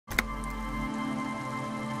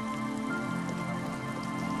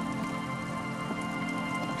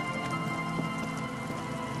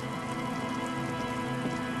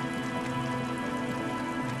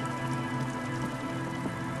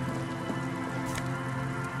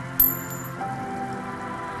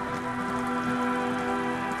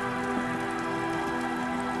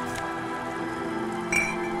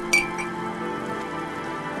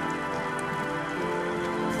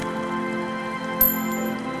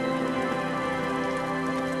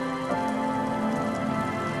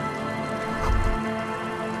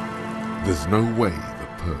There's no way the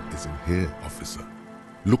perk isn't here, officer.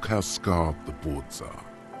 Look how scarred the boards are.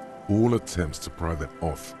 All attempts to pry them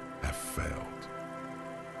off have failed.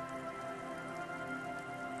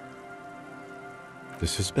 The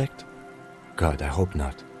suspect? God, I hope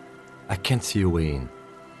not. I can't see a way in,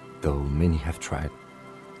 though many have tried.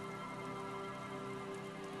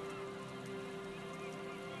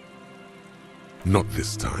 Not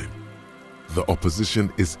this time. The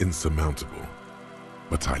opposition is insurmountable,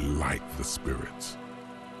 but I like the spirit.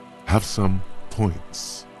 Have some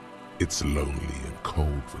points. It's lonely and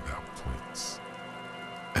cold without points.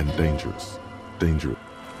 And dangerous. Dangerous.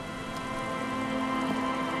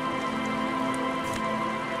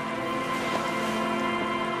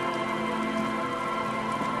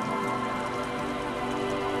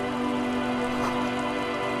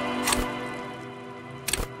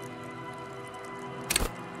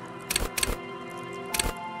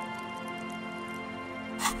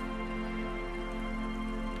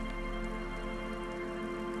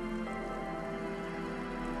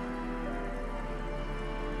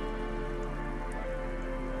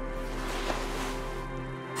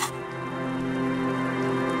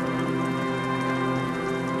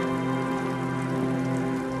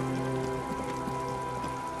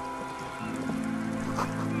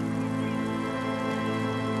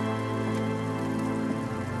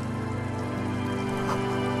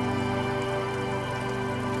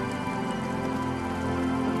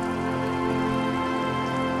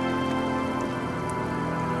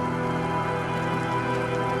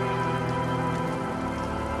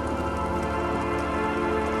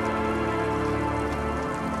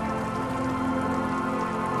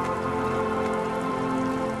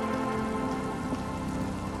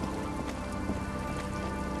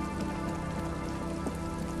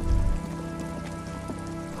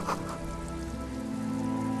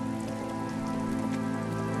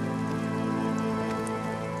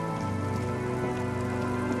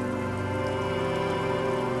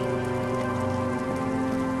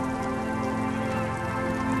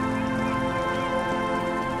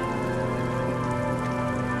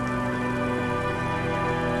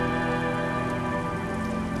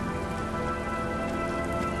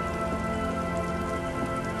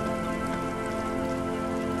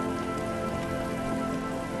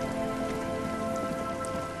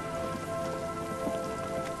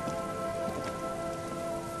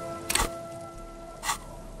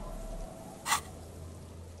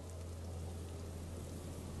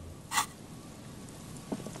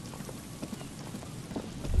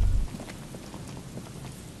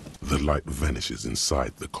 The light vanishes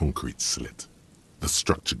inside the concrete slit. The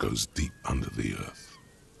structure goes deep under the earth.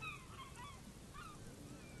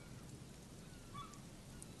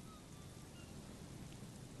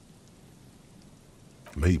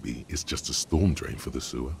 Maybe it's just a storm drain for the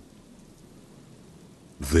sewer.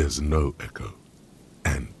 There's no echo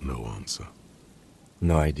and no answer.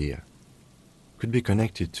 No idea. Could be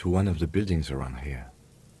connected to one of the buildings around here.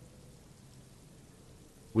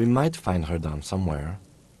 We might find her down somewhere.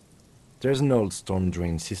 There's an old storm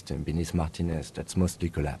drain system beneath Martinez that's mostly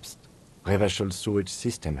collapsed. Revachol sewage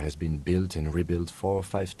system has been built and rebuilt 4 or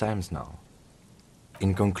 5 times now.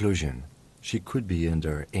 In conclusion, she could be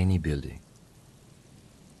under any building.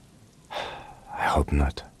 I hope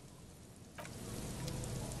not.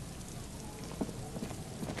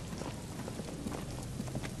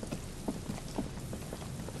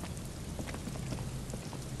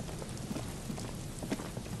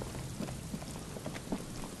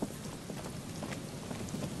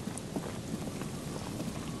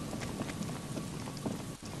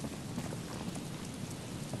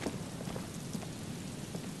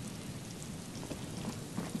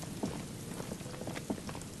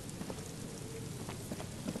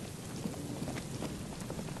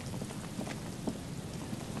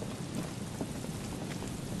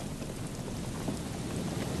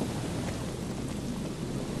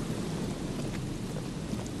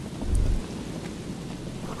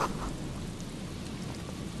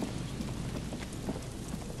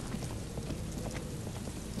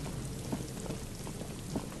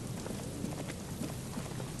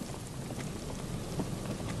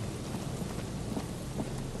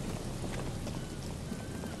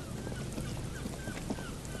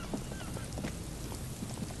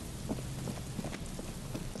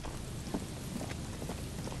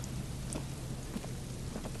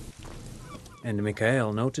 And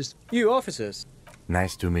Mikhail noticed. You officers!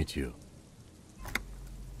 Nice to meet you.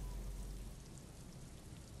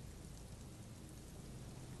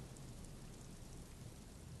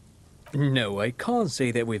 No, I can't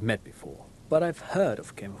say that we've met before, but I've heard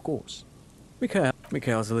of Kim, of course.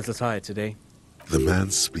 Mikhail's a little tired today. The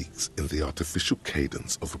man speaks in the artificial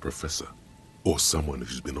cadence of a professor, or someone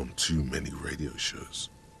who's been on too many radio shows.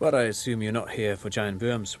 But I assume you're not here for giant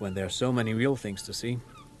worms when there are so many real things to see.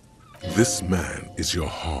 This man is your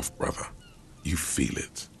half-brother. You feel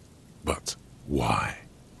it. But why?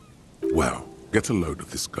 Well, get a load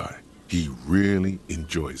of this guy. He really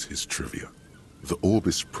enjoys his trivia. The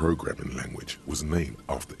Orbis programming language was named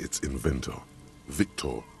after its inventor,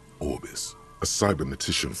 Victor Orbis, a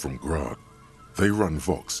cybernetician from Grad. They run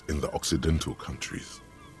Vox in the Occidental countries.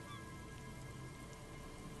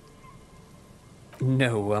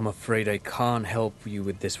 No, I'm afraid I can't help you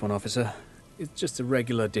with this one, officer. It's just a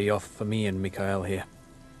regular day off for me and Mikhail here.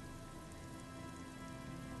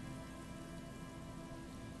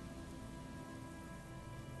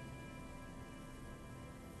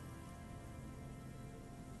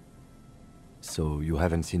 So you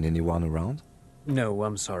haven't seen anyone around? No,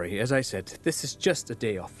 I'm sorry. As I said, this is just a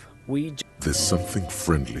day off. There's something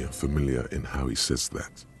friendly and familiar in how he says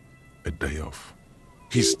that. A day off.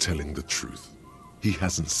 He's telling the truth. He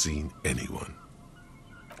hasn't seen anyone.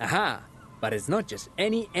 Aha! But it's not just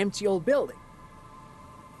any empty old building.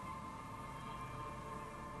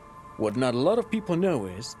 What not a lot of people know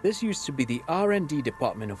is, this used to be the R&D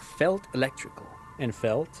department of Felt Electrical. And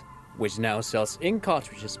Felt, which now sells ink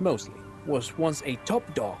cartridges mostly, was once a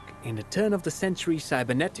top dog in the turn-of-the-century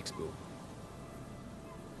cybernetics boom.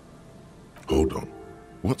 Hold on.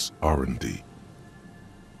 What's R&D?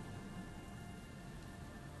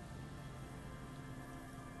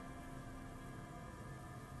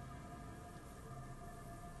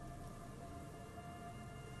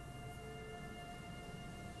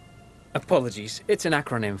 Apologies, it's an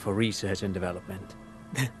acronym for research and development.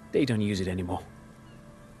 They don't use it anymore.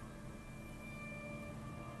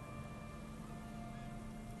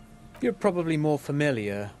 You're probably more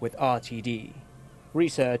familiar with RTD,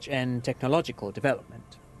 Research and Technological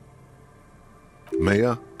Development.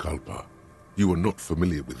 Mea culpa. You are not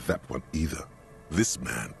familiar with that one either. This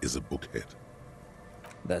man is a bookhead.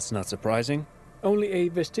 That's not surprising. Only a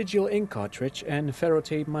vestigial ink cartridge and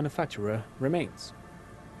ferrotape manufacturer remains.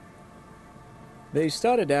 They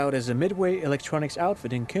started out as a midway electronics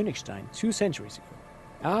outfit in Königstein 2 centuries ago.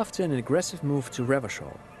 After an aggressive move to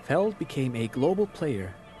Revachol, Feld became a global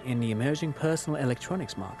player in the emerging personal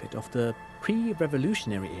electronics market of the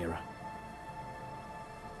pre-revolutionary era.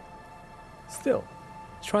 Still,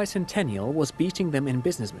 Tricentennial was beating them in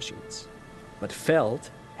business machines. But Feld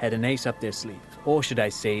had an ace up their sleeve, or should I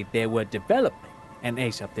say they were developing an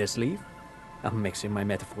ace up their sleeve? I'm mixing my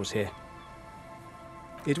metaphors here.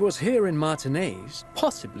 It was here in Martinez,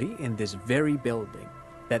 possibly in this very building,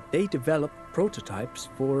 that they developed prototypes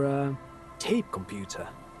for a tape computer.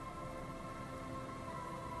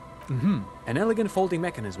 An elegant folding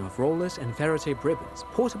mechanism of rollers and ferrotape ribbons,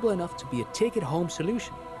 portable enough to be a take-it-home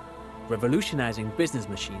solution, revolutionizing business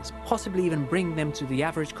machines, possibly even bring them to the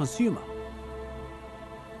average consumer.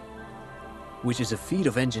 Which is a feat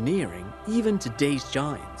of engineering even today's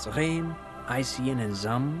giants, Rehm, ICN and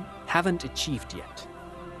ZAM, haven't achieved yet.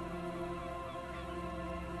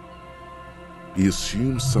 He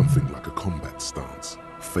assumes something like a combat stance,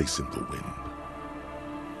 facing the wind.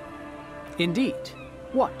 Indeed.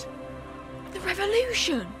 What? The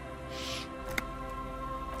revolution!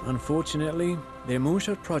 Unfortunately, their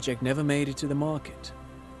moonshot project never made it to the market.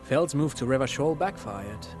 Feld's move to Revachol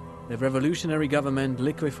backfired. The revolutionary government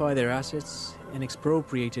liquefied their assets and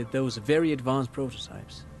expropriated those very advanced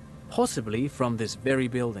prototypes, possibly from this very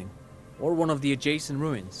building, or one of the adjacent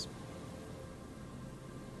ruins.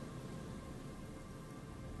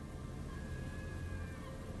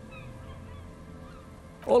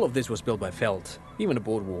 All of this was built by Feld, even the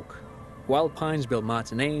boardwalk. Wild Pines built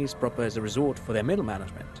Martinez proper as a resort for their middle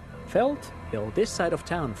management. Feld built this side of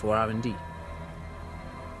town for R&D.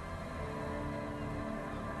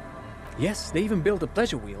 Yes, they even built a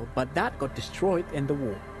pleasure wheel, but that got destroyed in the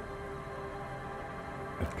war.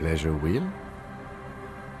 A pleasure wheel?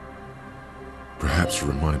 Perhaps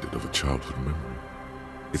reminded of a childhood memory.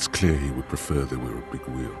 It's clear he would prefer there were a big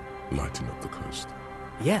wheel lighting up the coast.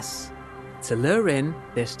 Yes, to lure in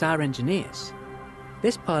their star engineers.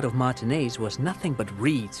 This part of Martinez was nothing but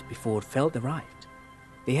reeds before Feld arrived.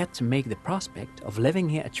 They had to make the prospect of living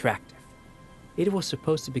here attractive. It was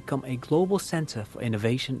supposed to become a global center for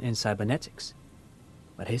innovation in cybernetics.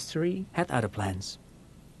 But history had other plans.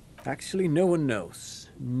 Actually, no one knows.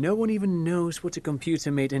 No one even knows what a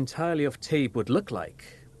computer made entirely of tape would look like.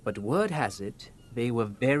 But word has it, they were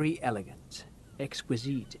very elegant,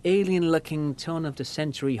 exquisite, alien-looking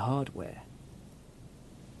turn-of-the-century hardware.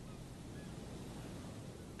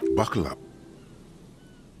 Buckle up.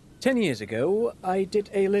 10 years ago, I did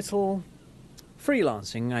a little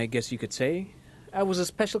Freelancing, I guess you could say. I was a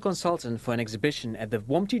special consultant for an exhibition at the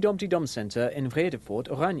Womty Dumpty Dum Center in Vredefort,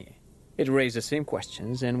 Oranje. It raised the same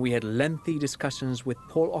questions, and we had lengthy discussions with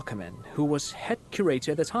Paul Ockerman, who was head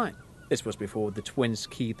curator at the time. This was before the twins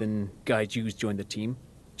Keith and Guy Juice joined the team,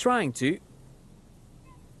 trying to...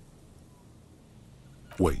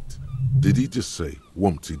 Wait, did he just say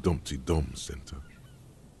Wumpty Dumpty Dum Center?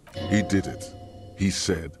 He did it. He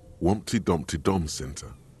said Wumpty Dumpty Dum Center,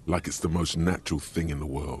 like it's the most natural thing in the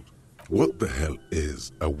world. What the hell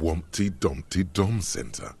is a Wumpty Dumpty Dum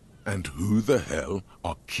Center? And who the hell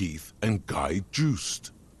are Keith and Guy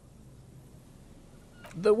Juiced?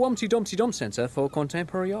 The Womty Dumpty Dum Center for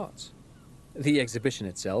Contemporary Arts. The exhibition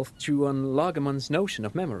itself drew on Lagerman's notion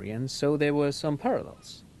of memory, and so there were some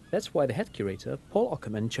parallels. That's why the head curator, Paul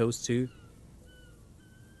Ockerman, chose to...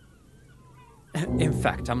 In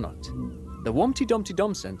fact, I'm not. The Womty Dumpty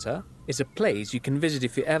Dum Center is a place you can visit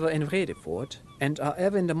if you're ever in Vredefort and are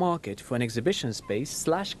ever in the market for an exhibition space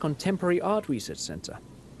 / contemporary art research center.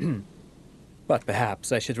 But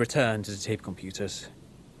perhaps I should return to the tape computers.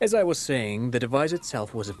 As I was saying, the device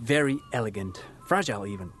itself was very elegant, fragile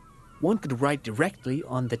even. One could write directly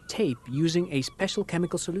on the tape using a special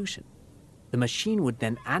chemical solution. The machine would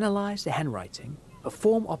then analyze the handwriting,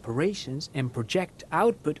 perform operations, and project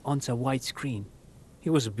output onto a white screen. It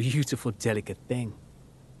was a beautiful, delicate thing.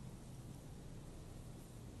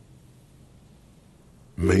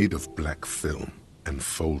 Made of black film and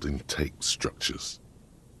folding tape structures.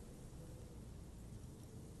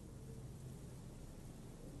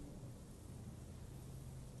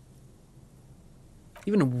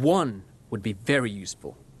 Even one would be very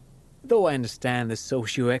useful. Though I understand the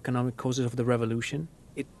socio-economic causes of the revolution,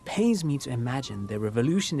 it pains me to imagine the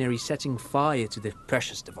revolutionaries setting fire to the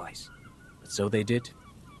precious device. But so they did.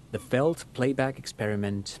 The Feld playback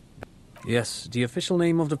experiment. Yes, the official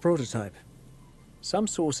name of the prototype. Some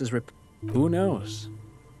sources Who knows?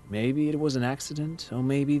 Maybe it was an accident, or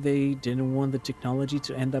maybe they didn't want the technology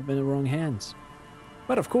to end up in the wrong hands.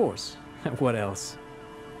 But of course, what else?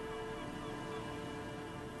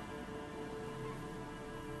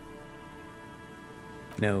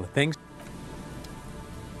 No, thanks.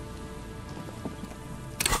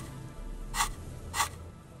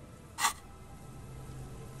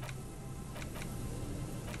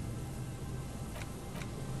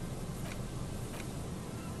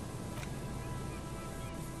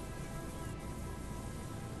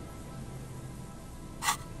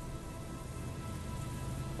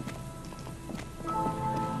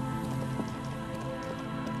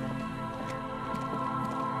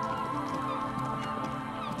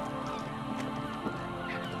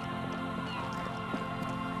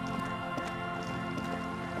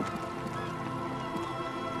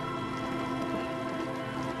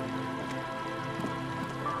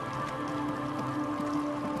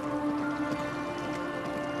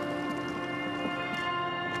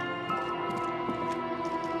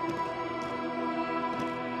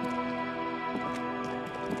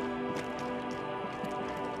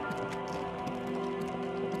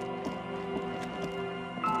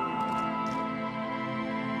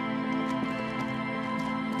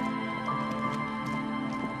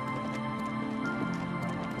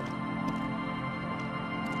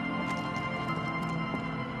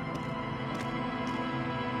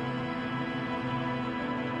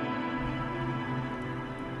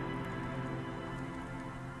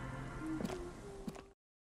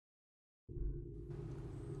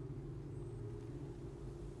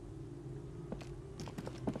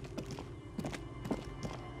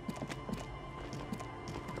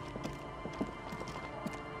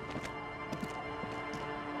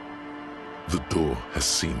 The door has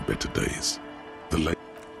seen better days.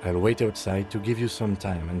 I'll wait outside to give you some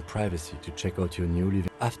time and privacy to check out your new living.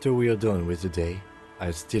 After we are done with the day,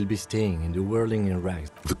 I'll still be staying in the whirling in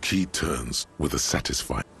rags. The key turns with a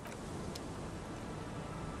satisfying...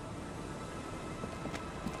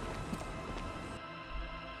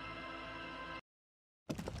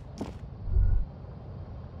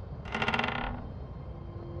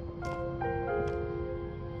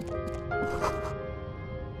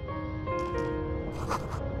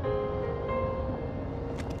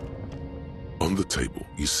 On the table,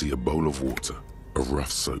 you see a bowl of water, a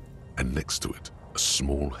rough soap, and next to it, a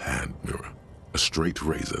small hand mirror. A straight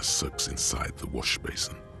razor soaks inside the wash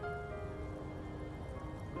basin.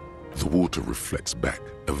 The water reflects back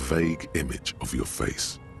a vague image of your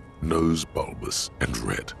face. Nose bulbous and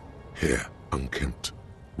red, hair unkempt,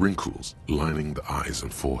 wrinkles lining the eyes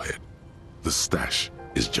and forehead. The stash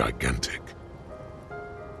is gigantic.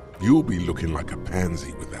 You'll be looking like a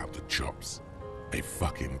pansy without the chops. A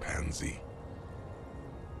fucking pansy.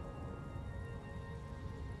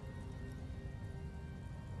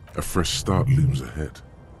 A fresh start looms ahead.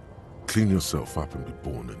 Clean yourself up and be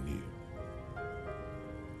born anew.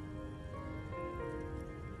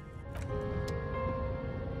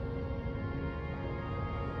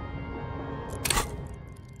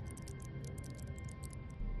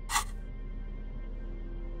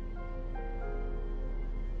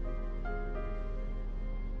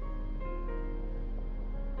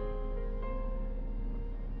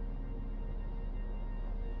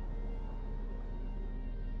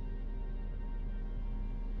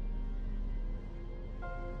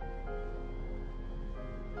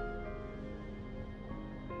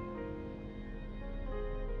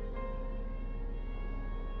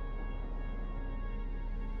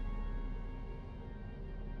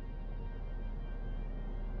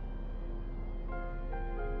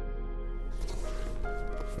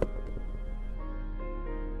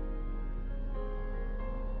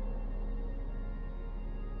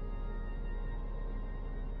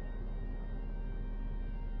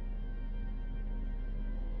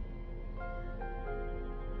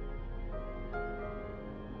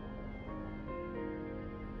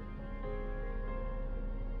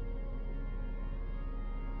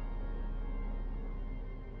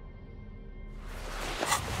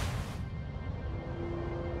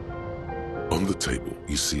 On the table,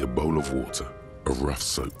 you see a bowl of water, a rough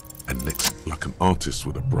soap, and next, like an artist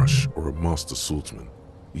with a brush or a master swordsman,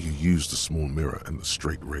 you use the small mirror and the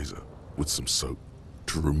straight razor with some soap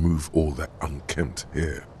to remove all that unkempt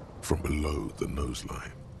hair from below the nose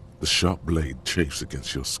line. The sharp blade chafes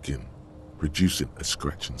against your skin, producing a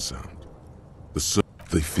scratching sound.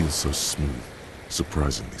 They feel so smooth,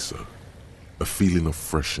 surprisingly so. A feeling of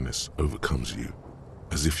freshness overcomes you,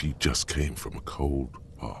 as if you just came from a cold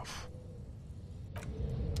bath.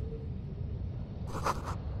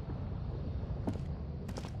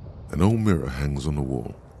 An old mirror hangs on the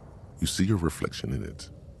wall. You see your reflection in it.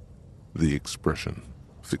 The expression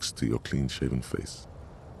fixed to your clean-shaven face.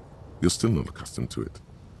 You're still not accustomed to it.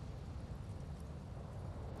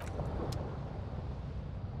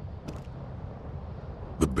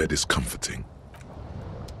 The bed is comforting.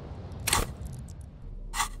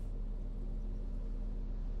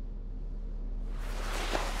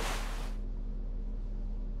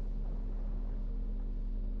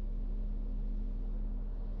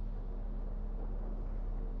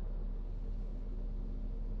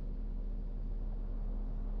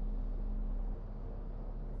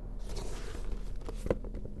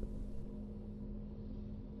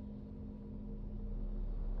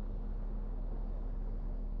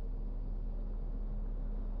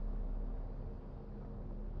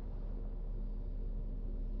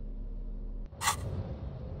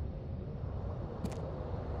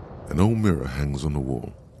 An old mirror hangs on the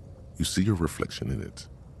wall. You see your reflection in it.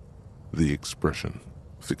 The expression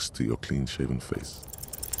fixed to your clean-shaven face.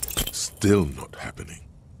 Still not happening.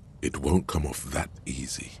 It won't come off that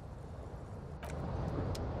easy.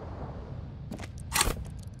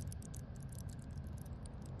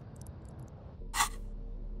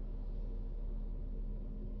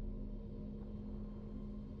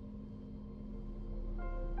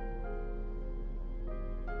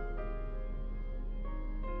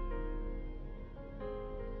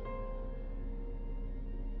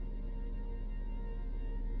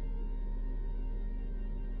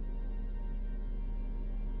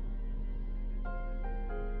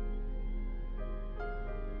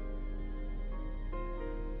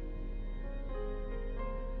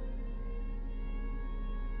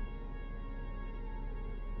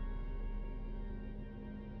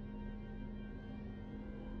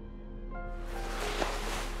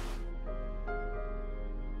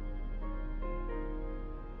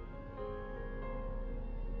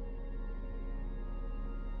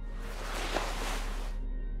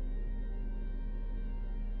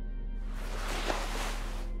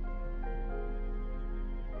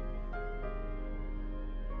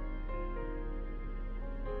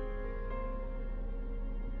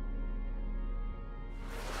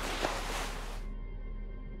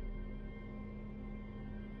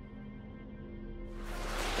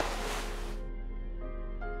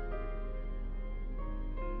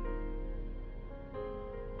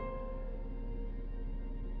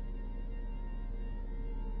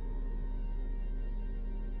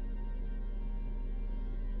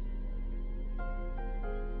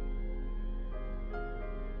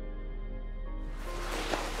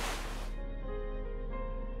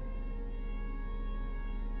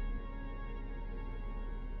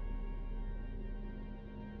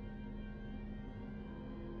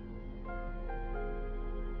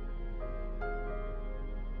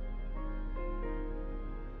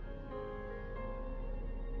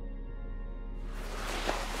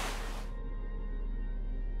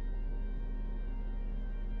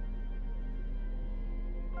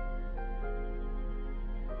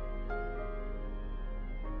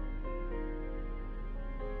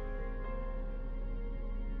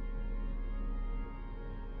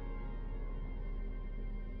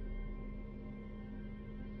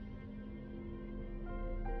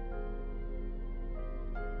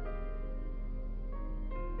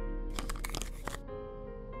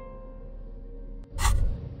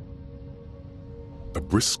 A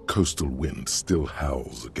brisk coastal wind still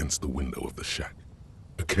howls against the window of the shack.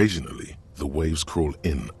 Occasionally, the waves crawl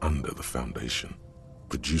in under the foundation,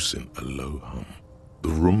 producing a low hum. The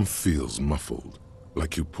room feels muffled,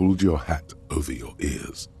 like you pulled your hat over your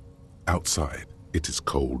ears. Outside, it is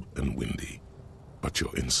cold and windy, but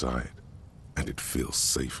you're inside, and it feels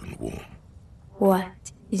safe and warm.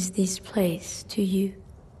 What is this place to you?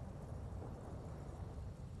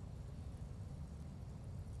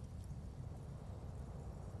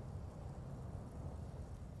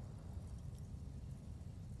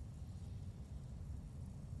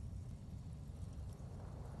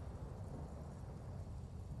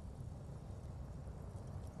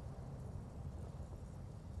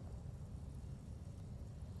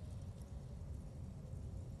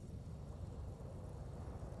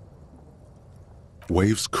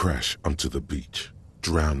 Waves crash onto the beach,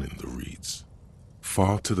 drowning the reeds.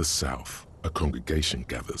 Far to the south, a congregation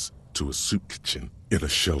gathers to a soup kitchen in a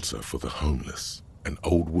shelter for the homeless. An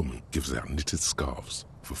old woman gives out knitted scarves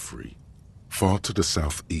for free. Far to the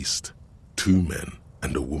southeast, 2 men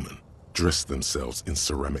and a woman dress themselves in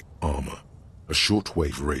ceramic armor. A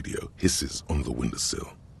shortwave radio hisses on the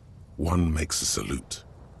windowsill. One makes a salute,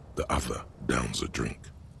 the other downs a drink.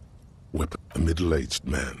 A middle-aged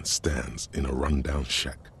man stands in a rundown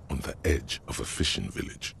shack on the edge of a fishing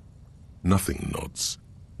village. Nothing nods.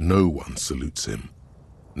 No one salutes him.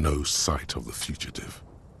 No sight of the fugitive.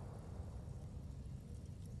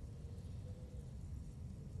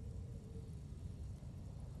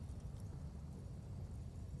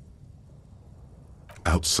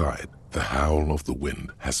 Outside, the howl of the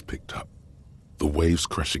wind has picked up. The waves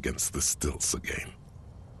crash against the stilts again.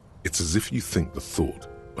 It's as if you think the thought,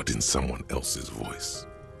 but in someone else's voice.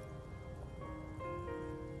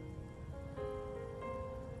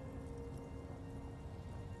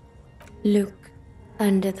 Look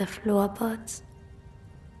under the floorboards.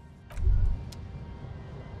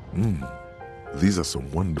 These are some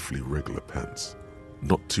wonderfully regular pants.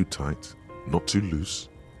 Not too tight, not too loose,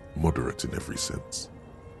 moderate in every sense.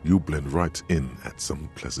 You'll blend right in at some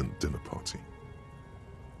pleasant dinner party.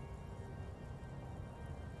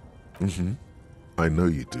 I know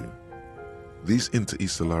you do. These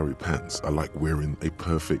inter-Isolari pants are like wearing a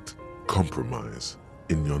perfect compromise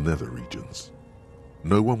in your nether regions.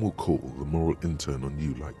 No one will call the moral intern on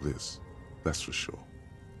you like this, that's for sure.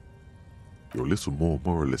 You're a little more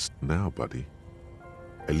moralist now, buddy.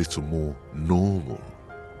 A little more normal,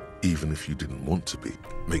 even if you didn't want to be.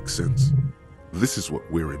 Makes sense? This is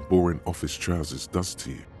what wearing boring office trousers does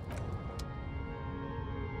to you.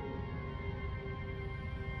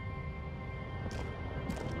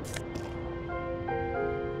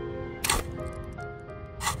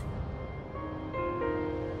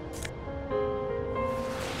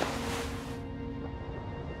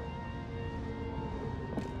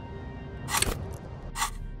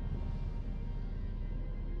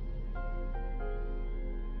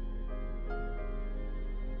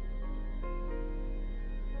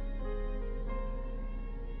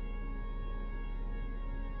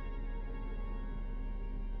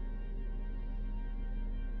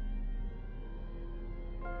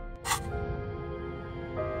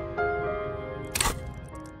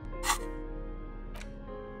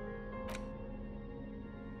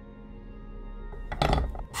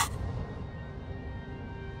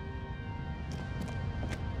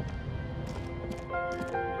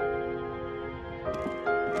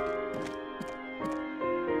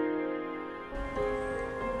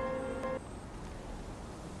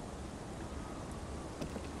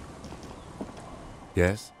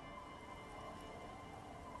 Yes?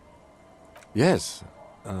 Yes.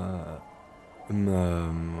 I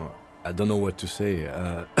don't know what to say.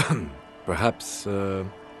 Perhaps,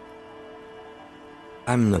 I'm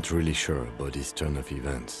not really sure about this turn of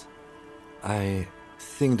events. I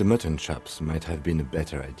think the mutton chops might have been a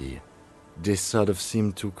better idea. They sort of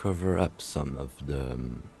seem to cover up some of the...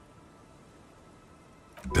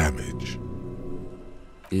 damage.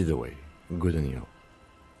 Either way, good on you.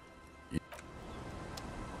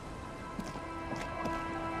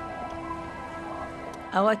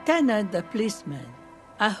 Our tenant, the policeman.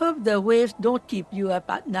 I hope the waves don't keep you up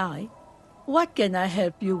at night. What can I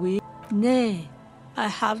help you with? Nay, I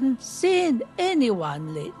haven't seen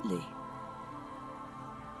anyone lately.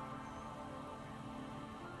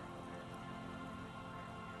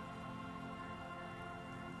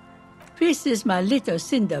 This is my little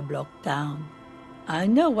cinder block town. I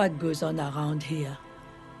know what goes on around here.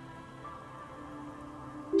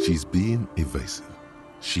 She's being evasive.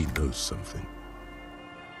 She knows something.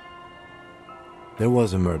 There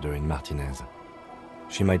was a murder in Martinez.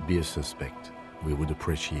 She might be a suspect. We would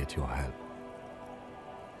appreciate your help.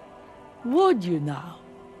 Would you now?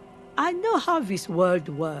 I know how this world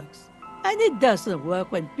works, and it doesn't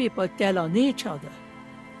work when people tell on each other.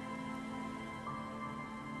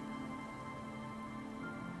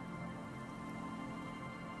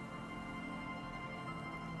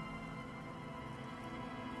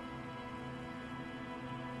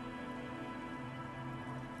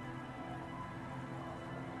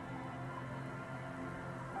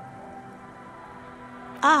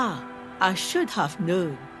 Ah, I should have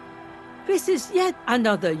known. This is yet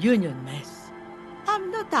another union mess.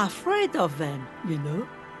 I'm not afraid of them, you know.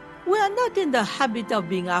 We are not in the habit of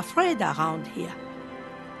being afraid around here.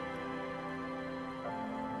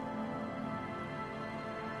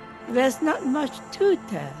 There's not much to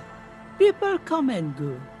tell. People come and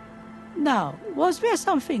go. Now, was there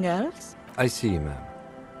something else? I see, ma'am.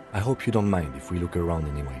 I hope you don't mind if we look around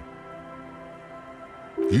anyway.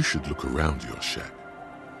 You should look around your shack.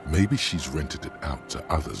 Maybe she's rented it out to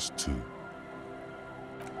others too.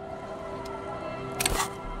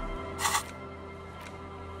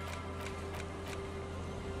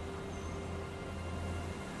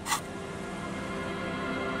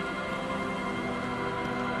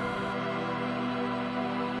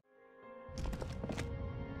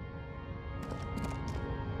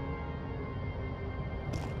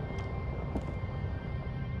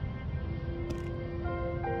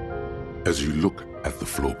 As you look at the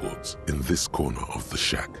floorboards in this corner of the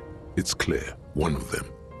shack, it's clear one of them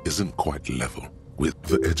isn't quite level, with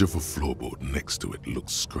the edge of a floorboard next to it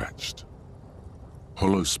looks scratched.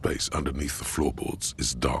 Hollow space underneath the floorboards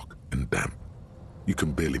is dark and damp. You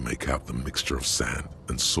can barely make out the mixture of sand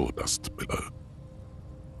and sawdust below.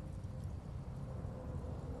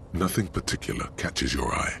 Nothing particular catches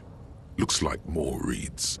your eye. Looks like more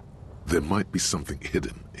reeds. There might be something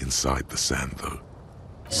hidden inside the sand though.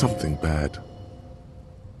 Something bad.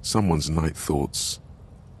 Someone's night thoughts.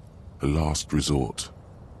 A last resort.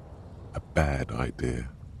 A bad idea.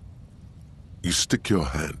 You stick your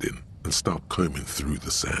hand in and start combing through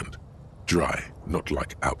the sand. Dry, not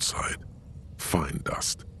like outside. Fine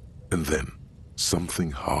dust. And then, something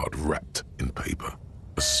hard wrapped in paper.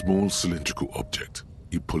 A small cylindrical object.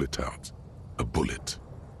 You pull it out. A bullet.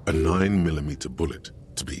 A 9mm bullet,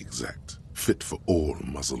 to be exact. Fit for all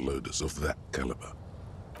muzzle loaders of that caliber.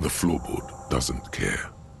 The floorboard doesn't care.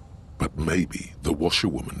 But maybe the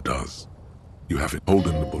washerwoman does. You have it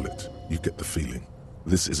holding the bullet. You get the feeling.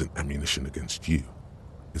 This isn't ammunition against you.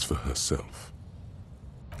 It's for herself.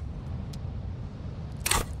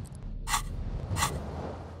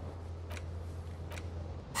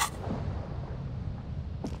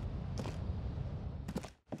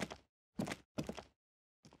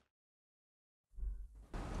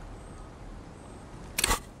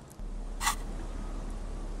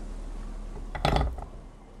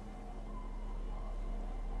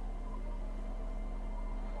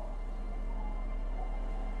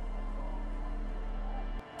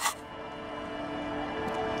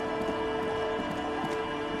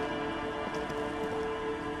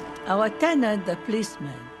 Our tenant, the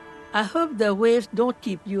policeman. I hope the waves don't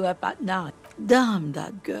keep you up at night. Damn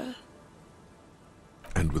that girl.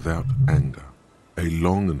 And without anger, a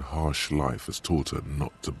long and harsh life has taught her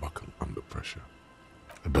not to buckle under pressure.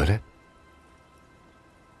 A bullet?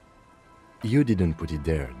 You didn't put it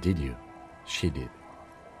there, did you? She did.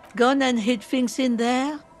 Gone and hid things in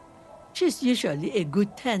there? She's usually a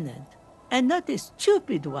good tenant, and not a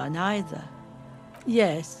stupid one either.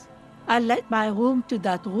 Yes, I let my room to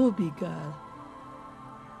that Ruby girl.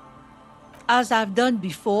 As I've done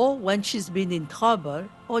before when she's been in trouble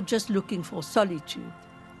or just looking for solitude.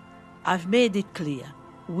 I've made it clear,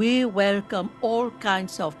 we welcome all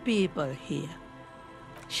kinds of people here.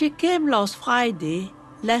 She came last Friday,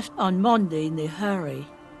 left on Monday in a hurry.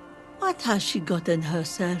 What has she gotten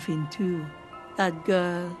herself into, that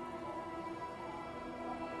girl?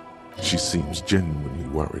 She seems genuinely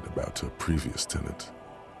worried about her previous tenant.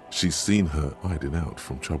 She's seen her hiding out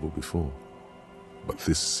from trouble before. But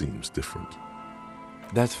this seems different.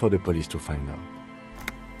 That's for the police to find out.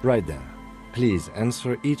 Right there. Please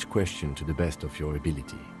answer each question to the best of your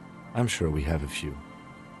ability. I'm sure we have a few.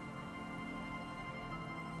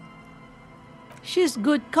 She's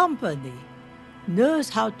good company. Knows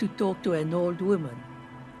how to talk to an old woman.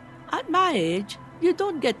 At my age, you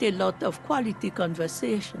don't get a lot of quality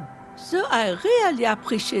conversation. So I really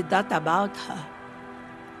appreciate that about her.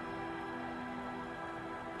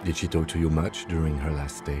 Did she talk to you much during her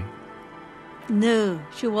last stay? No,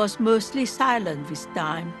 she was mostly silent this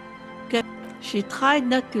time. She tried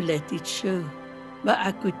not to let it show, but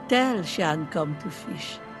I could tell she hadn't come to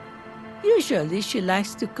fish. Usually she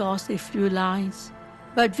likes to cast a few lines.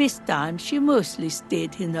 but this time she mostly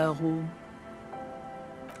stayed in her room.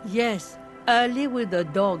 Yes, early with the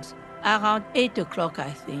dogs, around 8 o'clock,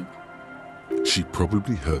 I think. She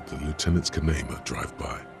probably heard the lieutenant's Kanema drive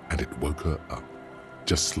by, and it woke her up,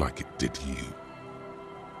 just like it did you.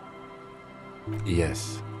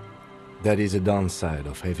 Yes. That is a downside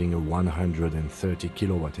of having a 130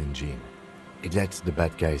 kilowatt engine. It lets the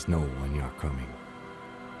bad guys know when you are coming.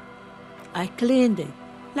 I cleaned it,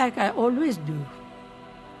 like I always do.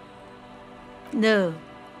 No,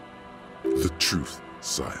 The truth,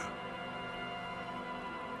 sire.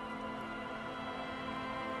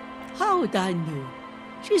 how would I know?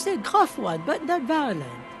 She's a gruff one, but not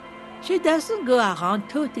violent. She doesn't go around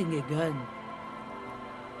toting a gun.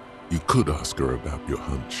 You could ask her about your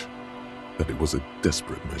hunch, that it was a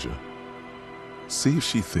desperate measure. See if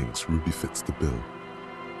she thinks Ruby fits the bill.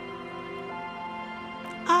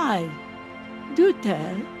 Do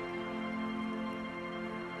tell.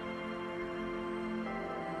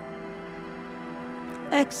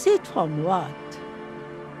 Exit from what?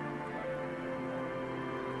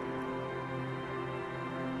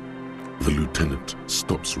 The lieutenant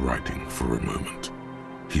stops writing for a moment.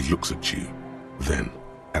 He looks at you, then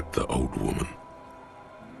at the old woman.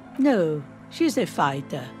 No, she's a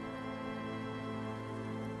fighter.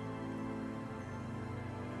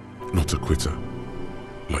 Not a quitter,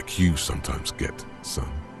 like you sometimes get, son.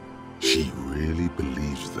 She really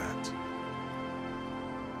believes that.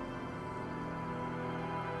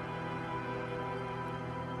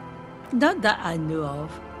 Not that I know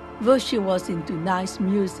of, though she was into nice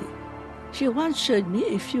music. She once showed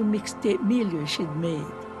me a few mixtape milieux she'd made.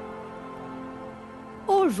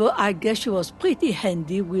 Although I guess she was pretty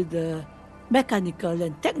handy with the mechanical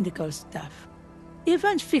and technical stuff.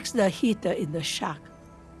 Even fixed the heater in the shack.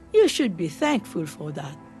 You should be thankful for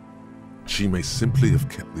that. She may simply have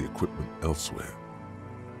kept the equipment elsewhere.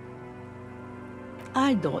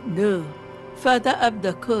 I don't know. Further up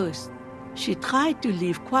the coast, she tried to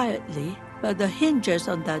leave quietly, but the hinges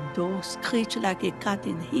on that door screeched like a cat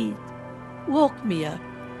in heat. Woke me up.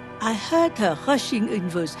 I heard her rushing in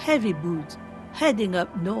those heavy boots, heading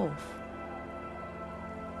up north.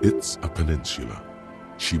 It's a peninsula.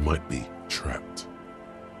 She might be trapped.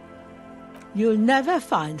 You'll never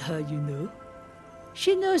find her, you know.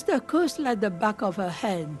 She knows the coast like the back of her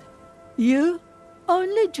hand. You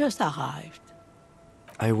only just arrived.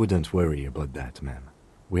 I wouldn't worry about that, ma'am.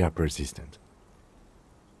 We are persistent.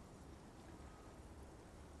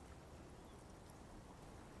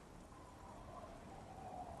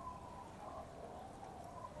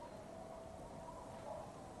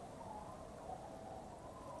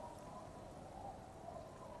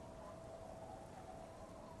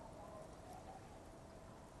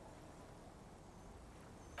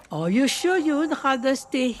 Are you sure you would rather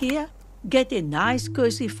stay here? Get a nice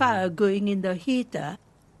cozy fire going in the heater?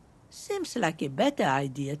 Seems like a better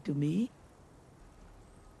idea to me.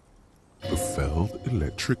 The Feld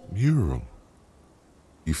electric mural.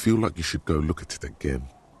 You feel like you should go look at it again.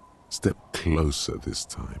 Step closer this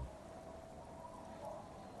time.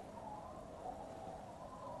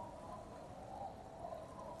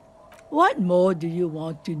 What more do you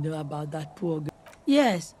want to know about that poor girl?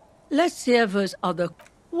 Yes, let's hear those other...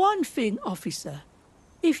 One thing, officer.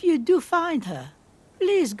 If you do find her,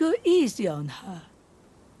 please go easy on her.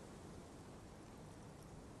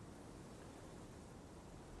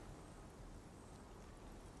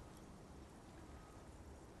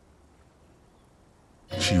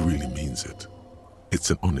 She really means it. It's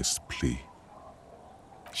an honest plea.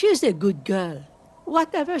 She's a good girl.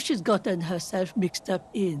 Whatever she's gotten herself mixed up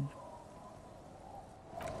in.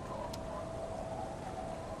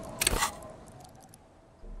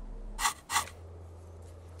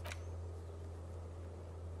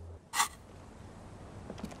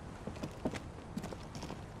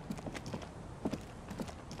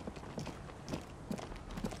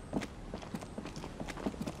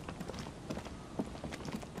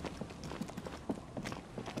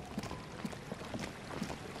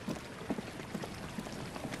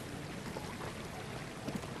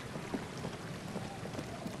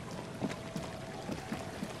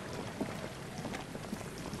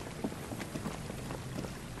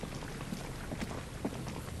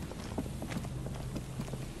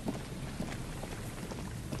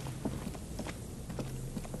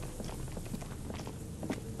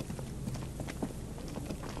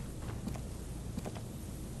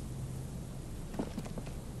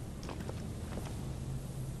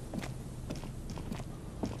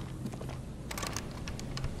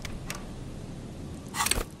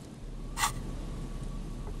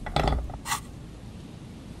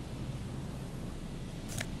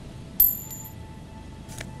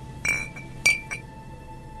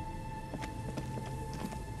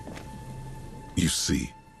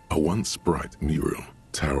 see a once bright mural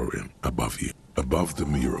towering above you. Above the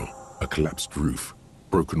mural, a collapsed roof,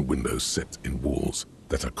 broken windows set in walls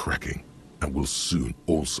that are cracking and will soon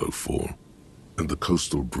also fall, and the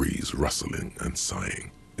coastal breeze rustling and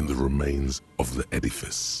sighing in the remains of the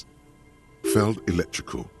edifice. Feld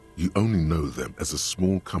Electrical, you only know them as a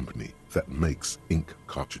small company that makes ink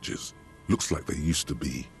cartridges. Looks like they used to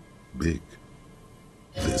be big.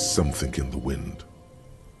 There's something in the wind.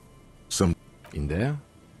 In there?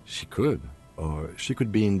 She could. Or she could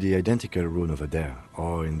be in the identical room over there,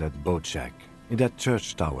 or in that boat shack, in that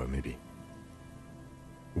church tower maybe.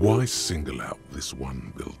 Why single out this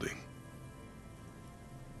one building?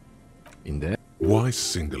 In there? Why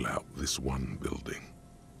single out this one building?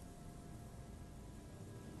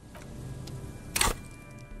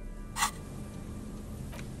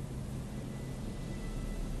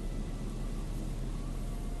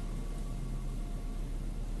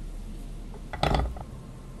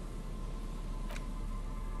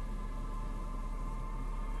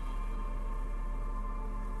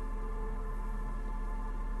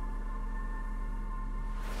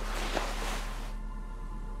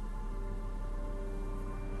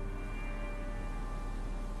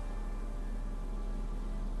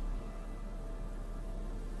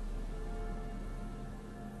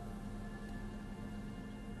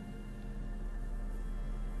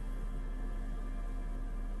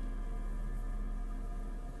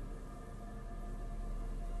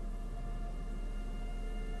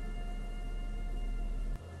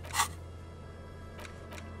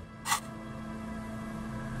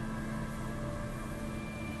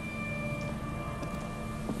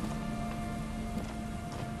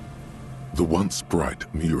 The once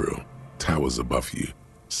bright mural towers above you,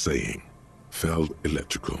 saying, Feld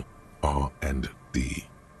Electrical, R&D.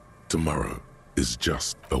 Tomorrow is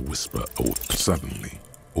just a whisper away. Suddenly,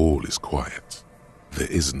 all is quiet. There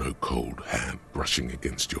is no cold hand brushing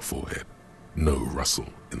against your forehead, no rustle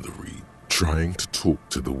in the reed. Trying to talk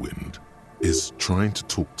to the wind is trying to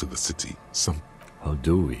talk to the city. How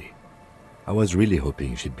do we? I was really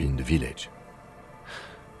hoping she'd be in the village.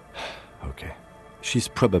 Okay. She's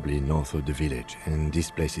probably north of the village, and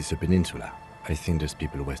this place is a peninsula. I think there's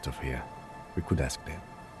people west of here. We could ask them.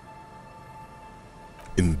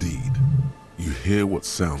 Indeed, you hear what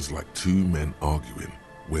sounds like two men arguing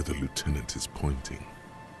where the lieutenant is pointing.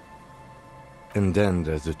 And then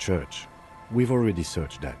there's the church. We've already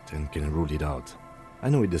searched that and can rule it out. I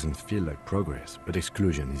know it doesn't feel like progress, but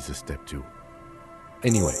exclusion is a step too.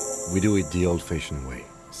 Anyway, we do it the old-fashioned way,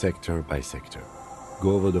 sector by sector.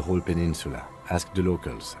 Go over the whole peninsula, ask the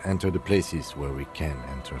locals, enter the places where we can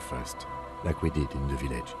enter first, like we did in the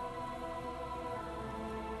village.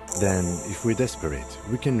 Then, if we're desperate,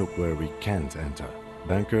 we can look where we can't enter.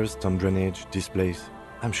 Bunkers, storm drainage, this place.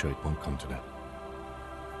 I'm sure it won't come to that.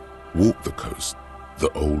 Walk the coast,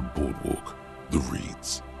 the old boardwalk, the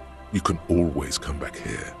reeds. You can always come back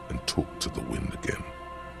here and talk to the wind again.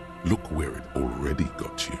 Look where it already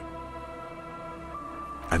got you.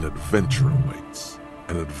 An adventure awaits.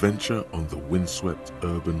 An adventure on the windswept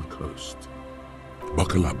urban coast.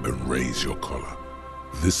 Buckle up and raise your collar.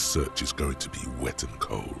 This search is going to be wet and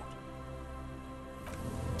cold.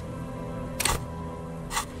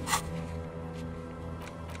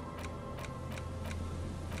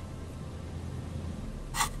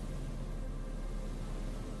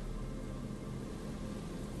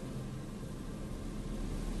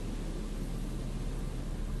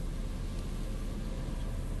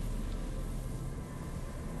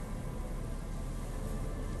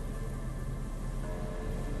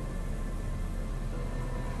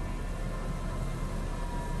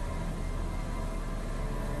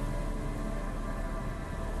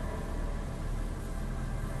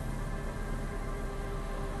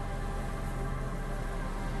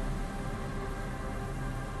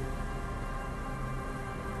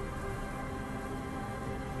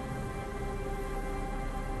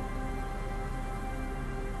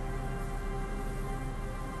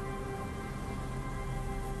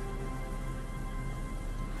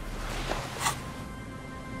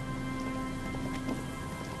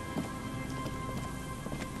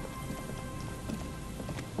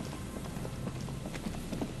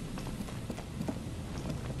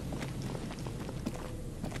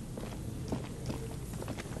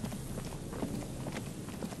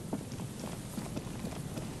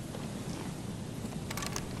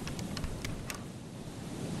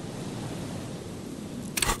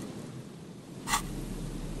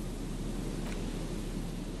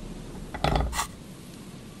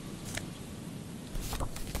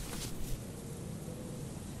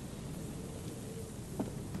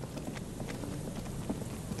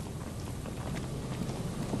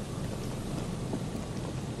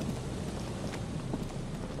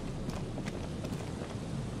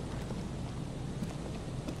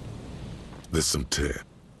 There's some tear,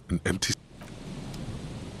 an empty...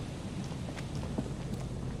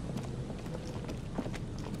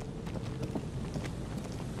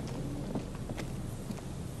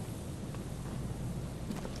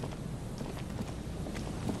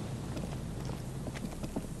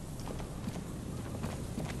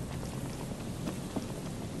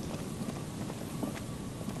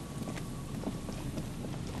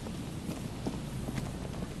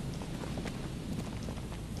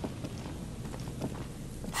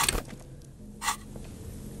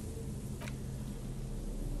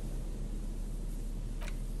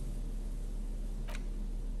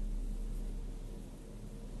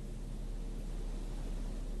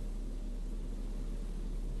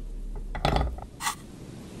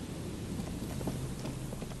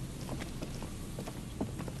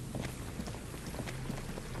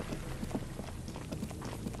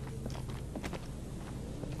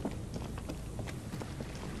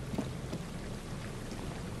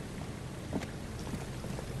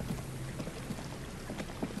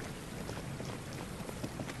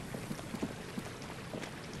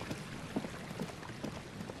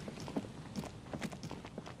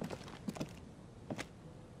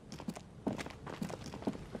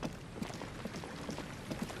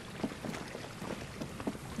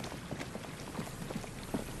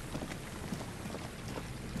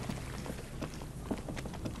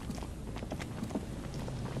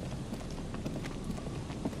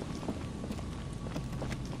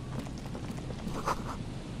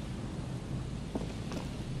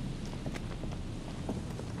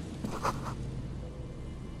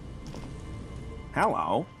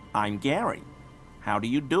 Hello, I'm Gary. How do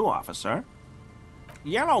you do, officer?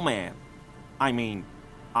 Yellow man. I mean,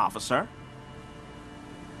 officer.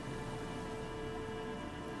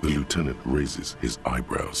 The lieutenant raises his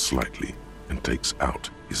eyebrows slightly and takes out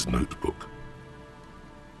his notebook.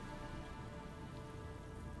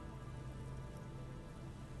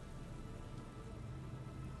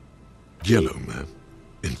 Yellow man.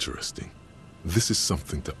 Interesting. This is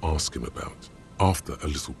something to ask him about, after a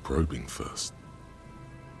little probing first.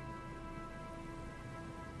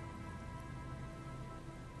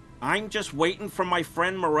 I'm just waiting for my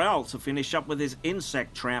friend Morel to finish up with his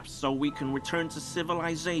insect traps so we can return to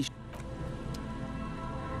civilization.